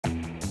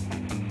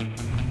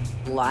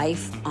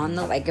life on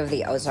the Lake of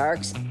the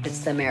Ozarks. It's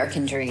the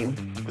American dream.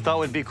 We thought it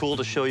would be cool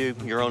to show you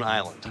your own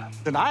island.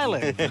 An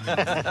island?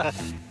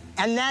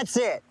 And that's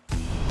it.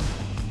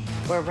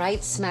 We're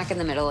right smack in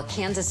the middle of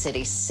Kansas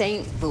City,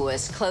 St.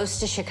 Louis, close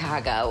to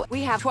Chicago.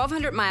 We have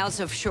 1,200 miles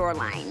of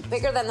shoreline,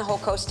 bigger than the whole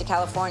coast of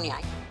California.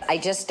 I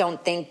just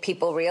don't think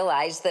people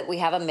realize that we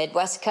have a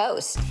Midwest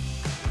coast.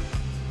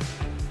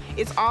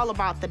 It's all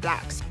about the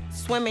docks.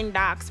 Swimming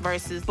docks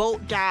versus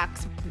boat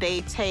docks.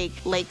 They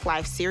take lake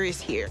life serious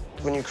here.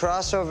 When you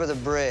cross over the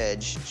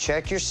bridge,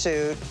 check your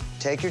suit,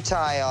 take your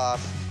tie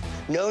off.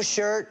 No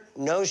shirt,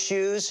 no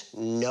shoes,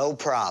 no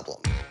problem.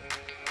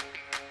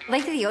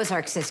 Lake of the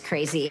Ozarks is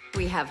crazy.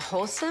 We have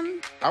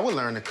wholesome. I would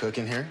learn to cook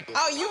in here.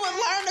 Oh, you would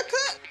learn to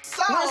cook?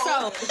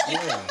 So.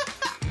 Yeah.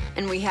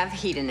 And we have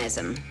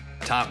hedonism.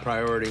 Top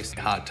priorities,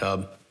 hot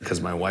tub,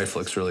 because my wife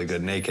looks really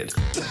good naked.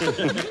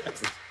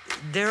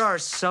 There are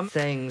some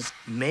things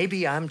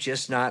maybe I'm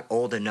just not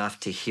old enough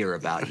to hear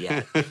about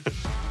yet.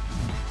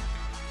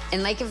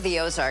 In Lake of the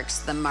Ozarks,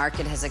 the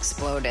market has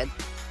exploded.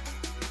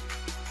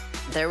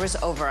 There was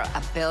over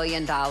 $1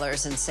 billion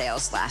in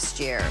sales last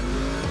year.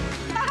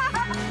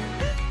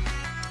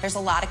 There's a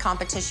lot of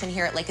competition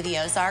here at Lake of the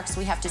Ozarks.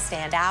 We have to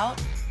stand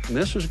out.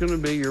 This is going to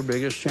be your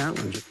biggest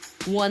challenge.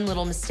 One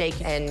little mistake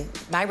and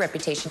my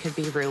reputation could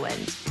be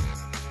ruined.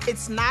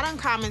 It's not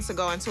uncommon to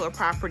go into a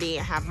property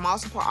and have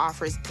multiple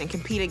offers and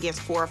compete against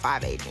 4 or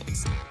 5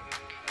 agents.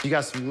 You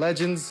got some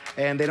legends,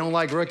 and they don't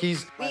like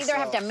rookies. We either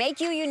have to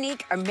make you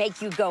unique or make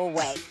you go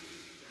away.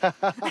 It's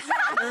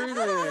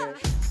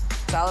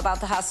all about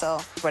the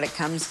hustle. What it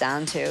comes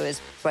down to is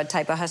what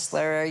type of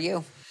hustler are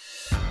you?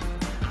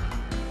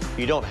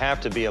 You don't have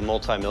to be a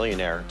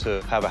multimillionaire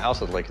to have a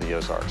house at Lake of the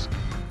Ozarks.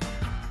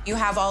 You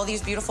have all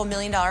these beautiful $1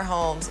 million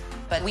homes,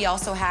 but we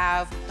also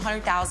have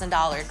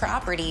 $100,000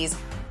 properties.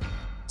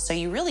 So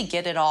you really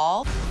get it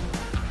all.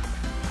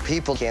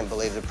 People can't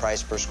believe the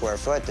price per square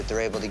foot that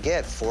they're able to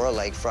get for a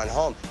lakefront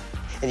home.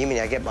 And you mean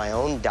I get my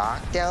own dock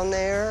down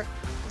there?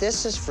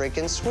 This is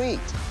freaking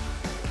sweet.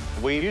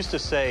 We used to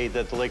say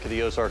that the Lake of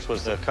the Ozarks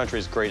was the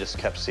country's greatest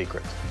kept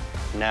secret.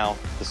 Now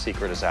the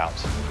secret is out.